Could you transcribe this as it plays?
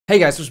Hey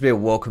guys,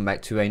 welcome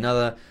back to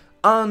another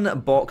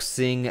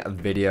unboxing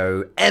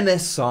video,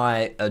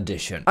 MSI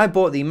edition. I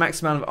bought the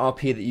max amount of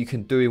RP that you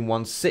can do in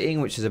one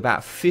sitting, which is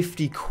about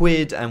 50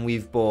 quid, and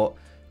we've bought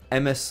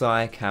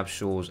MSI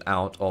capsules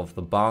out of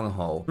the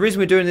bunghole. The reason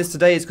we're doing this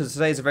today is because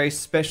today is a very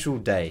special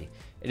day.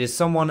 It is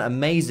someone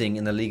amazing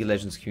in the League of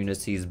Legends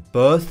community's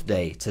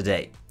birthday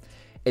today.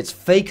 It's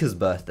Faker's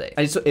birthday.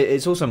 And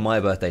it's also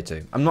my birthday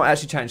too. I'm not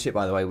actually chatting shit,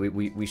 by the way.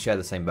 We share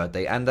the same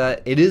birthday. And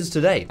it is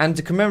today. And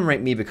to commemorate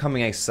me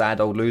becoming a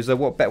sad old loser,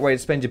 what better way to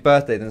spend your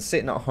birthday than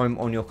sitting at home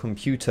on your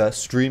computer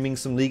streaming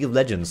some League of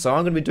Legends? So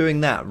I'm going to be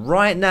doing that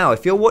right now.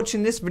 If you're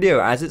watching this video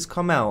as it's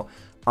come out,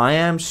 I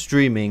am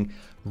streaming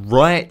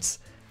right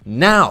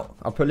now.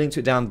 I'll put a link to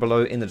it down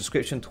below in the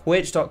description.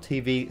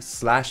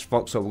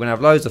 Twitch.tv/Foxdrop. We're going to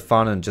have loads of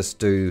fun and just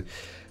do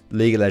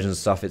League of Legends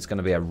stuff. It's going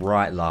to be a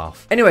right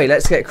laugh. Anyway,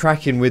 let's get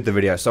cracking with the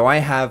video. So I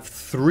have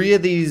 3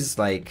 of these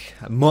like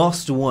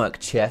masterwork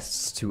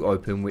chests to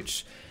open,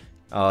 which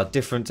are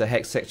different to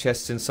Hextech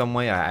chests in some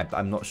way.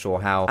 I'm not sure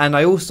how. And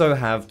I also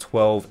have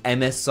 12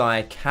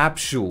 MSI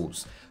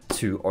capsules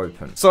to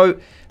open. So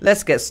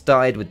let's get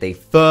started with the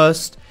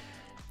first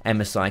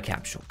MSI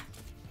capsule.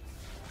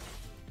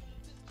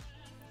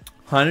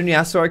 Hanun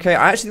Yasuo, okay.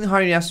 I actually think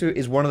Hanun Yasuo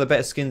is one of the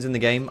better skins in the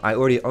game. I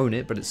already own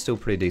it, but it's still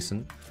pretty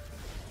decent.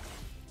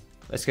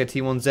 Let's go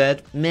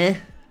T1Z. Meh.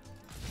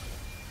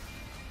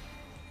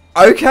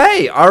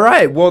 Okay,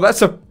 alright. Well,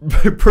 that's a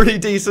pretty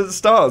decent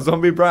start.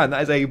 Zombie Brand.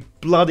 That is a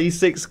bloody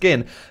sick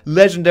skin.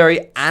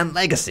 Legendary and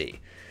Legacy.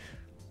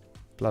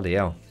 Bloody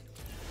hell.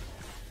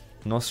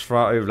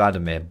 Nosferatu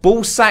Vladimir.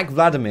 Ballsack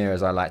Vladimir,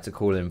 as I like to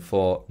call him,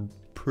 for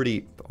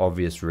pretty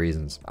obvious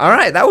reasons.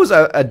 Alright, that was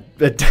a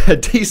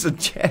decent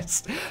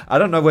chest. I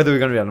don't know whether we're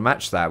going to be able to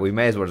match that. We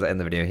may as well just end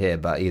the video here,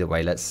 but either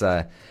way, let's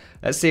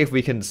see if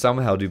we can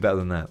somehow do better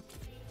than that.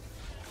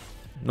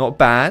 Not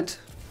bad.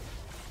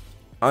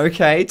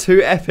 Okay,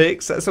 2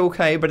 epics. That's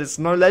okay, but it's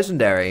no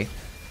legendary.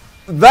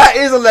 That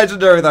is a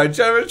legendary though.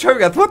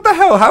 Cho'Gath, what the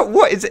hell? How?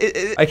 What is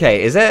it?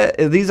 Okay,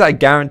 are these like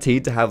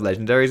guaranteed to have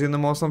legendaries in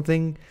them or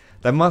something?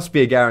 There must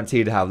be a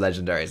guarantee to have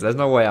legendaries. There's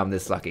no way I'm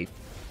this lucky.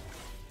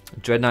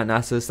 Dread Knight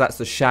Nasus. That's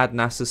the Shad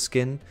Nasus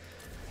skin.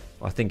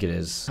 I think it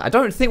is. I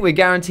don't think we're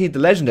guaranteed the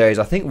legendaries.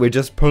 I think we're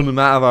just pulling them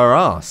out of our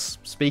ass.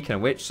 Speaking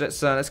of which,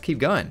 let's keep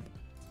going.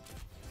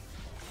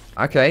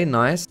 Okay,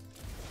 nice.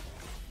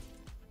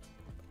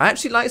 I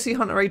actually like to see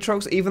Hunter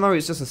Aatrox, even though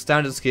it's just a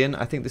standard skin.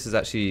 I think this is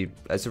actually,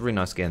 it's a really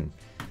nice skin.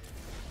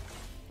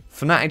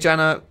 Fnatic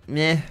Janna,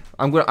 meh.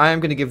 I am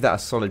gonna give that a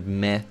solid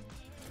meh.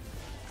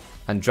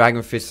 And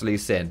Dragon Fist Lee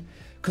Sin.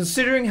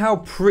 Considering how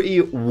pretty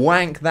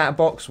wank that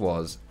box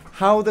was,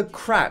 how the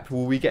crap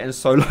were we getting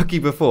so lucky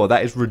before?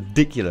 That is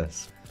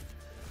ridiculous.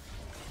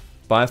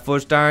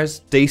 Bioforge Darius,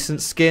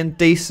 decent skin,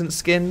 decent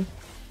skin.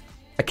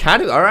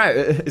 Academy, alright,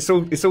 it's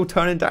all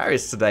turning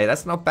Darius today.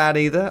 That's not bad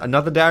either.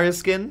 Another Darius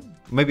skin.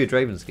 Maybe a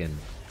Draven skin.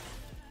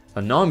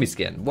 A Nami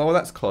skin. Well,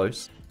 that's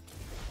close.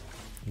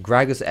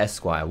 Gragas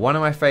Esquire. One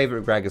of my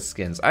favorite Gragas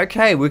skins.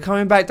 Okay, we're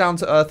coming back down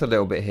to earth a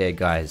little bit here,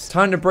 guys.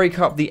 Time to break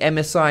up the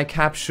MSI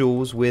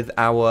capsules with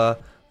our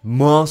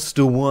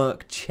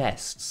masterwork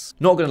chests.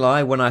 Not gonna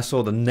lie, when I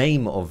saw the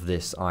name of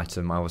this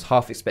item, I was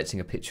half expecting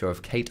a picture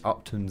of Kate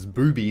Upton's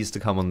boobies to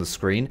come on the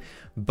screen.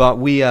 But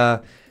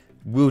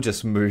we'll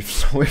just move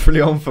swiftly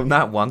on from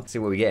that one. See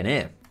what we get in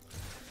here.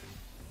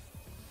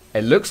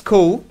 It looks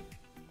cool.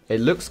 It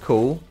looks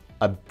cool.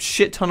 A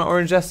shit ton of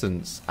orange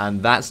essence,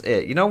 and that's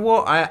it. You know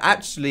what? I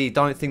actually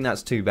don't think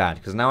that's too bad,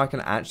 because now I can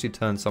actually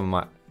turn some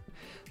of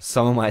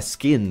my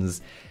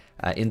skins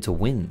into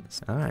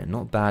wins. All right,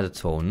 not bad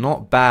at all.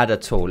 Not bad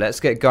at all. Let's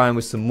get going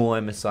with some more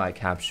MSI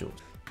capsules.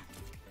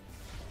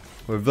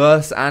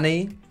 Reverse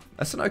Annie.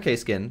 That's an okay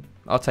skin.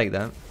 I'll take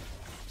that.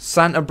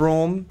 Santa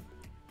Braum.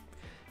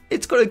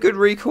 It's got a good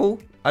recall.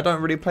 I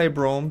don't really play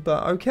Braum,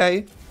 but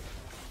okay.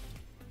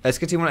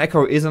 SKT1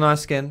 Echo is a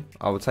nice skin.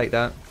 I will take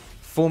that.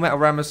 Full Metal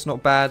Rammus,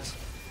 not bad.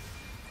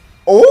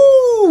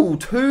 Oh,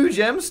 2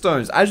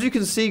 gemstones. As you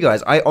can see,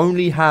 guys, I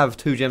only have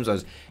 2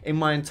 gemstones. In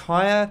my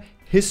entire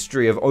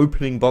history of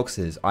opening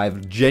boxes,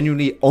 I've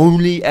genuinely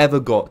only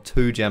ever got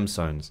 2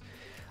 gemstones.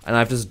 And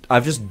I've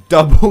just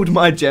doubled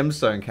my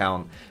gemstone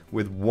count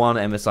with 1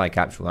 MSI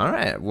capsule.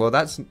 Alright, well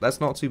that's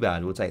not too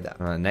bad. We'll take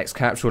that. Alright, next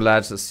capsule,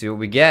 lads. Let's see what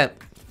we get.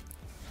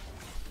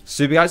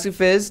 Super Galaxy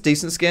Fizz,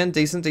 decent skin,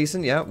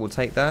 decent, yeah, we'll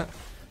take that.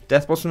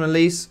 Death Blossom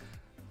Elise,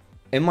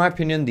 in my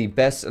opinion, the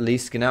best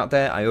Elise skin out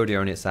there. I already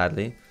own it,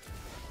 sadly.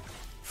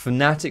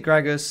 Fnatic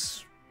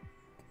Gragas,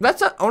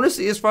 that's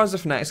honestly, as far as the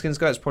Fnatic skins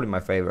go, it's probably my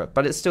favorite,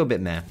 but it's still a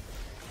bit meh.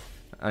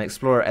 And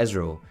Explorer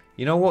Ezreal.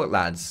 You know what,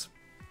 lads?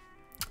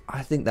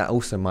 I think that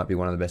also might be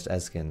one of the best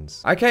Ez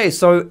skins. Okay,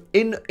 so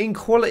in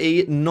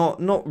quality, not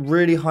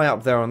really high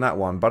up there on that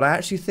one, but I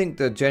actually think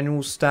the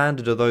general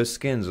standard of those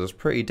skins was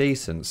pretty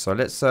decent. So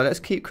let's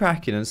keep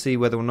cracking and see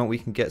whether or not we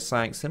can get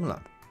something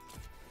similar.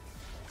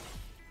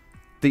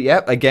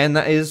 Yep, again,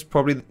 that is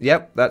probably,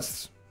 yep,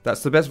 that's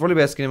the best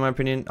Volibear skin in my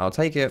opinion. I'll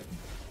take it.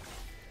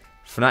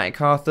 Fnatic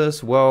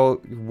Karthus,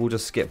 well, we'll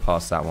just skip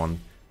past that one.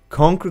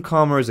 Conquer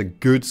Karma is a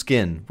good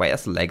skin. Wait,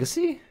 that's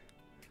Legacy?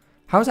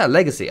 How is that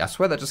legacy? I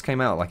swear that just came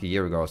out like a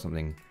year ago or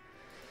something.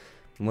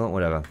 Well,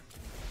 whatever.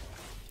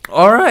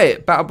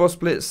 Alright, Battle Boss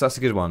Blitz. That's a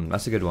good one.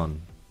 That's a good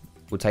one.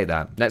 We'll take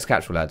that. Next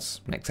capsule,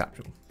 lads. Next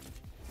capsule.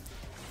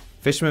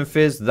 Fisherman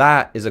Fizz.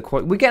 That is a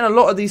quality. We're getting a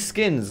lot of these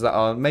skins that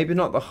are maybe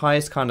not the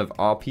highest kind of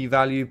RP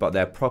value, but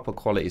they're proper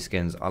quality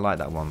skins. I like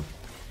that one.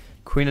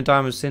 Queen of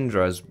Diamonds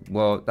Syndra's.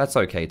 Well, that's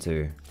okay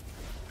too.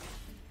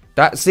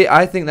 See,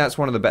 I think that's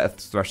one of the better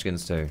Thresh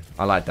skins too.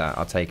 I like that.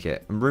 I'll take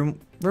it. And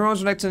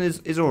Ruin's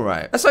Renekton is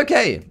alright. That's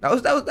okay. That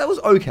was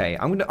okay.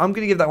 I'm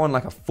gonna give that one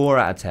like a 4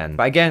 out of 10.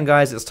 But again,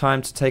 guys, it's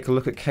time to take a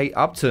look at Kate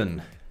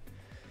Upton.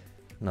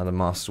 Another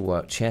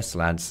masterwork chest,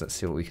 lads. Let's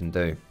see what we can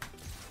do.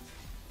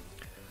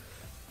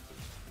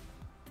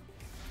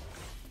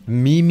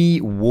 Mimi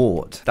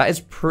Ward. That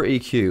is pretty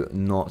cute,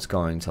 not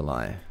going to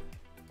lie.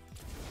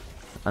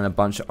 And a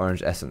bunch of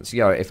orange essence.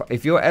 Yo,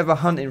 if you're ever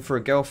hunting for a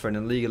girlfriend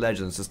in League of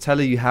Legends, just tell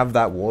her you have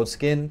that ward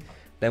skin.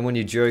 Then when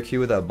you duo queue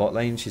with her bot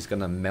lane, she's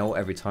gonna melt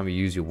every time you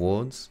use your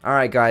wards.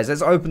 Alright guys,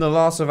 let's open the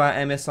last of our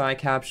MSI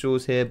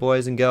capsules here,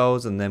 boys and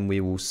girls, and then we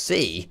will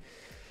see.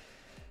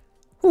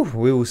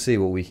 We will see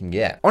what we can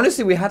get.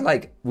 Honestly, we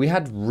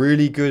had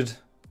really good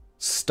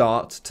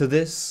start to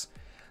this.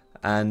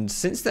 And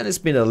since then, it's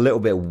been a little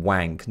bit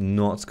wank,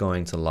 not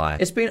going to lie.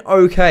 It's been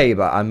okay,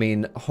 but I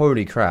mean,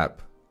 holy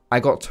crap. I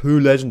got 2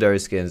 legendary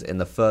skins in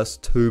the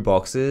first 2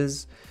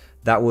 boxes.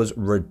 That was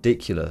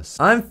ridiculous.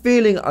 I'm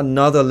feeling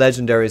another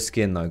legendary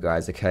skin though,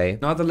 guys, okay?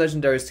 Another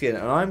legendary skin,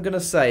 and I'm gonna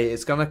say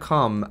it's gonna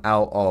come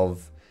out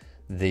of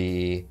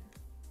the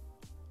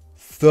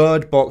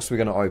 3rd box we're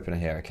gonna open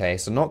here, okay?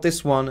 So not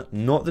this one,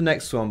 not the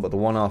next one, but the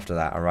one after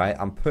that, all right?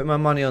 I'm putting my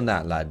money on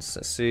that, lads.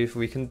 Let's see if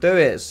we can do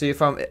it.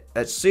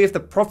 Let's see if the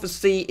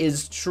prophecy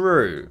is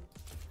true.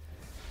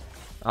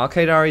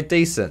 Arcade Ari,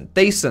 decent.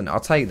 Decent, I'll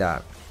take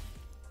that.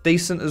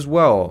 Decent as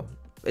well.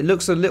 It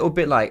looks a little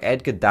bit like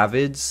Edgar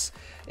Davids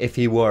if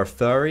he were a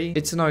furry.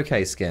 It's an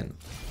okay skin.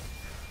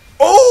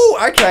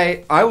 Oh,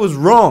 okay. I was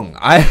wrong.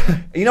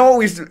 You know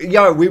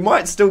what? We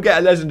might still get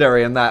a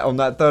legendary on that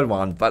 3rd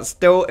one, but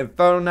still,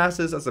 Infernal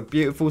Nasus. That's a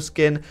beautiful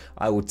skin.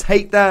 I will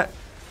take that.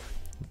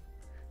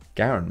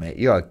 Garen, mate,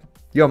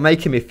 you're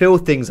making me feel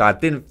things I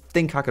didn't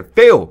think I could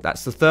feel.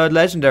 That's the 3rd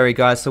legendary,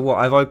 guys. So what?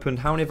 I've opened.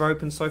 How many have I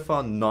opened so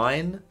far?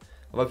 9.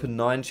 I've opened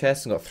 9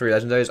 chests and got 3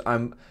 legendaries.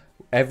 I'm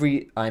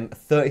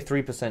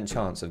 33%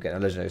 chance of getting a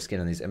legendary skin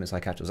on these MSI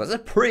capsules. That's a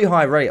pretty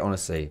high rate,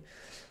 honestly.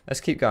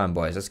 Let's keep going,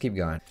 boys. Let's keep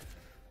going.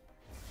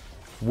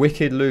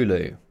 Wicked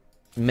Lulu.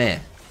 Meh.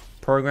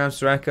 Program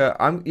Striker.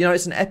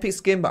 It's an epic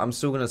skin, but I'm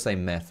still going to say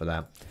meh for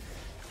that.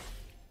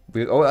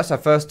 Oh, that's our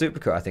first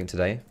duplicate, I think,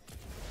 today.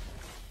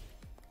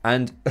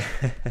 And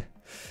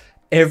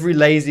every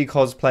lazy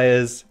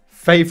cosplayer's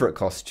favorite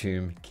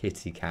costume,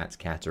 Kitty Cat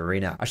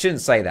Katarina. I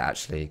shouldn't say that,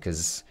 actually,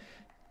 because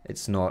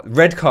it's not.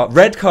 Red card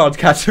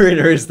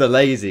Katarina is the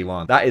lazy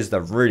one. That is the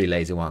really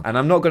lazy one. And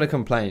I'm not going to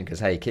complain because,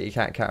 hey, Kitty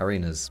Cat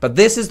Katarinas. But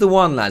this is the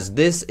one, lads.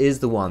 This is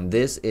the one.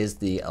 This is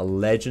the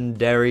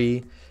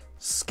legendary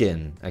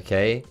skin,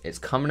 okay? It's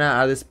coming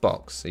out of this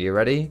box. Are you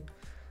ready?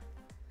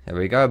 Here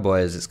we go,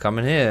 boys. It's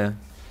coming here.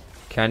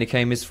 Candy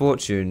Cane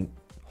Misfortune.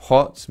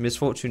 Hot.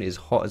 Misfortune is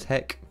hot as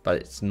heck, but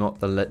it's not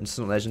it's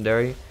not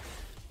legendary.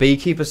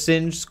 Beekeeper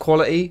Singe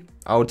quality.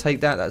 I would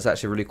take that. That's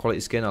actually a really quality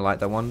skin. I like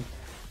that one.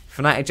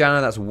 Fnatic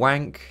Janna, that's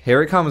wank.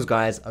 Here it comes,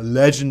 guys. A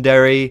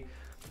legendary.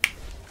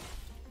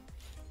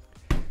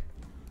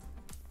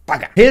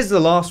 Bugger. Here's the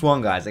last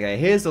one, guys. Okay,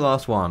 here's the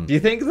last one. Do you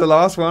think the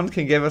last one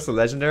can give us a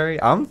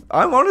legendary? I'm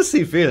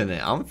honestly feeling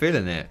it. I'm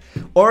feeling it.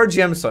 Or a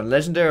gemstone.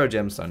 Legendary or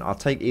gemstone. I'll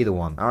take either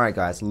one. Alright,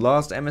 guys.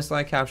 Last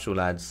MSI capsule,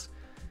 lads.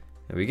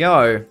 Here we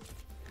go.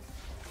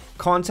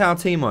 Contao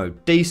Timo.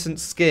 Decent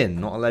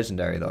skin. Not a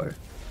legendary, though.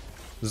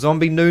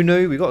 Zombie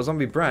Nunu. We got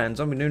Zombie Brand.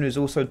 Zombie Nunu is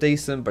also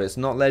decent, but it's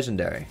not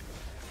legendary.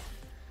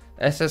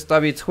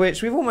 SSW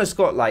Twitch. We've almost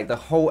got like the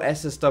whole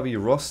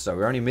SSW roster.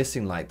 We're only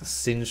missing like the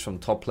Singe from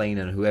top lane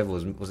and whoever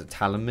was it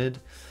Talon mid?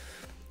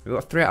 We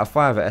got 3 out of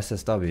 5 at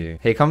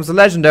SSW. Here comes the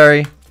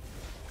legendary.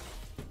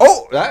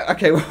 Oh,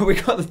 okay. Well, we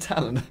got the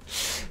Talon.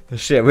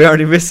 Shit, we're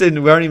only missing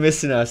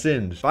our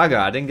Singe. Bugger,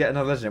 I didn't get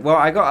another legendary. Well,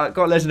 I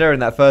got legendary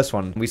in that first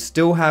one. We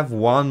still have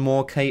one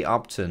more Kate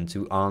Upton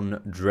to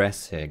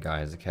undress here,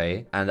 guys.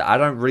 Okay, and I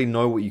don't really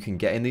know what you can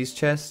get in these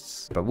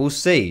chests, but we'll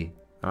see.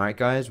 All right,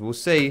 guys, we'll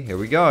see. Here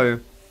we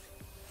go.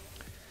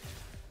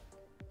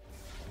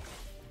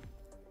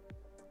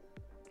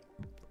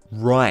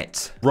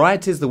 Right.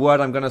 Right is the word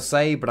I'm going to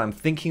say, but I'm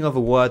thinking of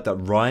a word that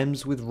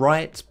rhymes with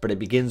right, but it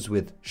begins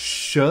with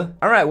sh.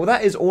 Alright, well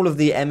that is all of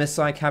the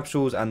MSI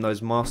capsules and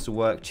those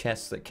masterwork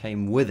chests that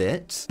came with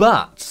it.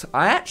 But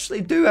I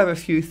actually do have a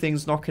few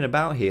things knocking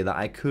about here that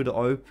I could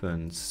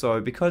open. So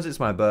because it's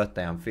my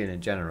birthday, I'm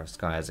feeling generous,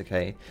 guys,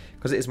 okay?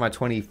 Because it is my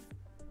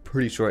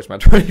pretty sure it's my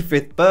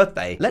 25th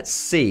birthday. Let's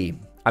see.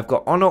 I've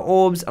got Honor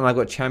Orbs and I've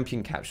got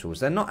Champion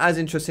Capsules. They're not as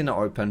interesting to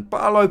open,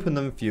 but I'll open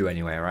them for you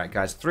anyway, alright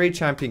guys? 3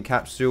 Champion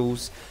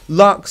Capsules,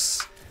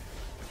 Lux,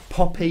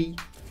 Poppy,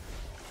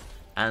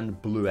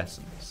 and Blue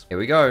Essence. Here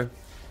we go.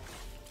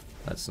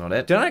 That's not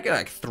it. Didn't I get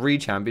like 3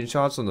 Champion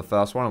Shards on the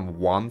first one and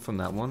 1 from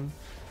that one?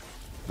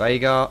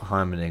 Veigar,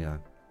 Heimerdinger.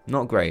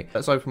 Not great.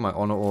 Let's open my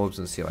Honor Orbs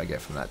and see what I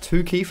get from that.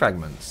 2 key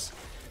fragments.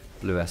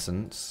 Blue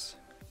Essence.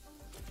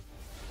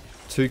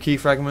 2 key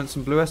fragments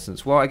and blue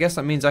essence. Well, I guess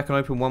that means I can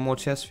open 1 more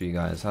chest for you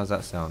guys. How's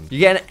that sound? You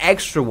get an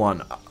extra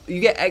one.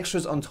 You get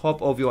extras on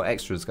top of your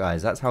extras,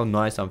 guys. That's how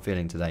nice I'm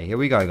feeling today. Here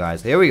we go,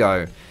 guys. Here we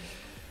go.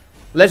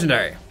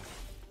 Legendary.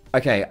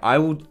 Okay,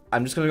 I'm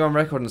just gonna go on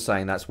record and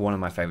saying that's one of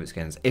my favorite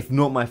skins. If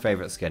not my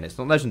favorite skin. It's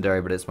not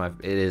legendary, but it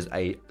is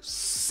a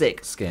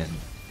sick skin.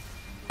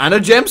 And a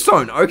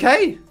gemstone.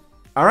 Okay.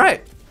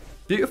 Alright.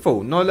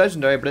 Beautiful. No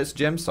legendary, but it's a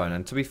gemstone.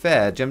 And to be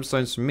fair,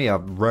 gemstones for me are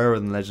rarer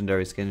than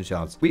legendary skin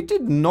shards. We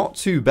did not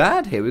too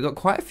bad here. We got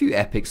quite a few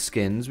epic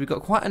skins. We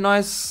got quite a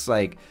nice,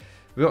 like,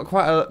 we got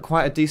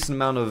quite a decent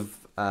amount of,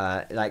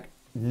 like,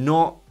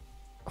 not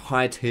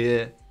high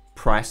tier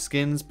price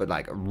skins, but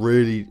like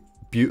really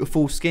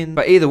beautiful skin.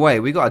 But either way,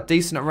 we got a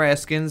decent array of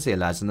skins here,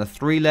 lads. And the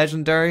 3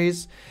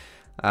 legendaries,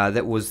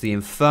 that was the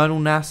Infernal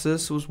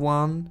Nasus was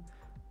one.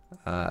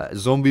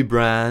 Zombie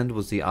Brand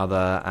was the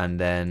other, and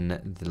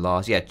then the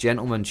last, yeah,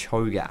 Gentleman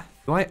Cho'Gath.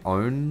 Do I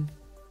own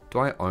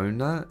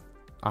that?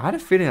 I had a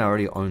feeling I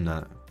already own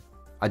that.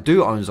 I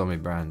do own Zombie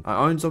Brand. I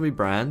own Zombie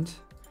Brand.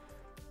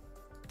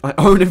 I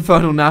own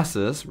Infernal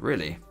Nasus.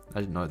 Really?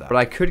 I didn't know that. But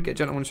I could get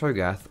Gentleman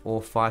Cho'Gath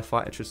or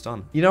Firefighter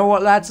Tristan. You know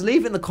what, lads?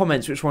 Leave in the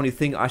comments which one you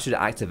think I should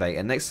activate.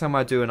 And next time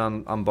I do an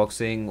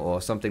unboxing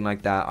or something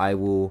like that, I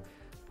will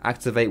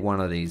activate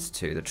one of these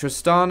 2. The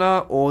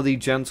Tristana or the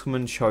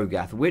Gentleman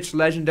Cho'Gath. Which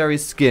legendary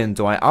skin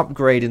do I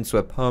upgrade into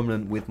a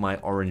permanent with my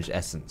orange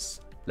essence?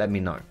 Let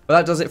me know. But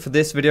that does it for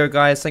this video,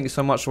 guys. Thank you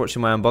so much for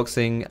watching my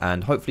unboxing.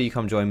 And hopefully you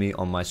come join me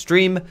on my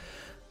stream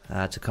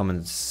to come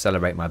and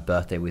celebrate my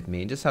birthday with me.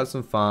 And just have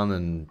some fun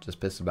and just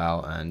piss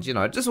about. And, you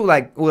know, just all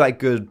that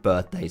good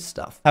birthday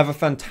stuff. Have a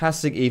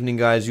fantastic evening,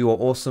 guys. You are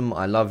awesome.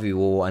 I love you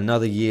all.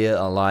 Another year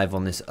alive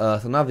on this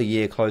earth. Another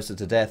year closer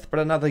to death.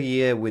 But another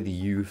year with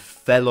you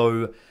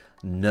fellow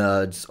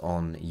nerds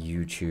on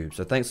YouTube.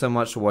 So thanks so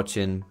much for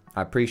watching.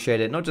 I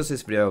appreciate it. Not just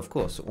this video, of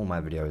course, all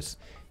my videos.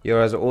 You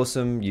guys are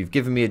awesome. You've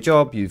given me a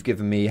job. You've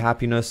given me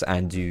happiness.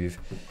 And you've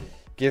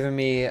given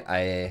me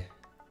a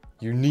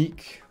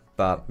unique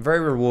but very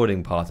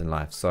rewarding part in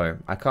life. So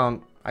I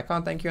can't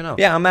thank you enough.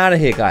 Yeah, I'm out of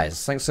here,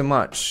 guys. Thanks so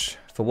much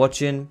for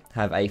watching.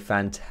 Have a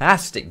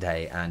fantastic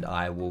day, and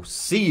I will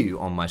see you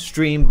on my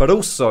stream, but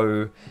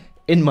also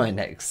in my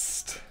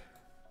next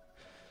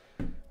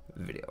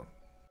video.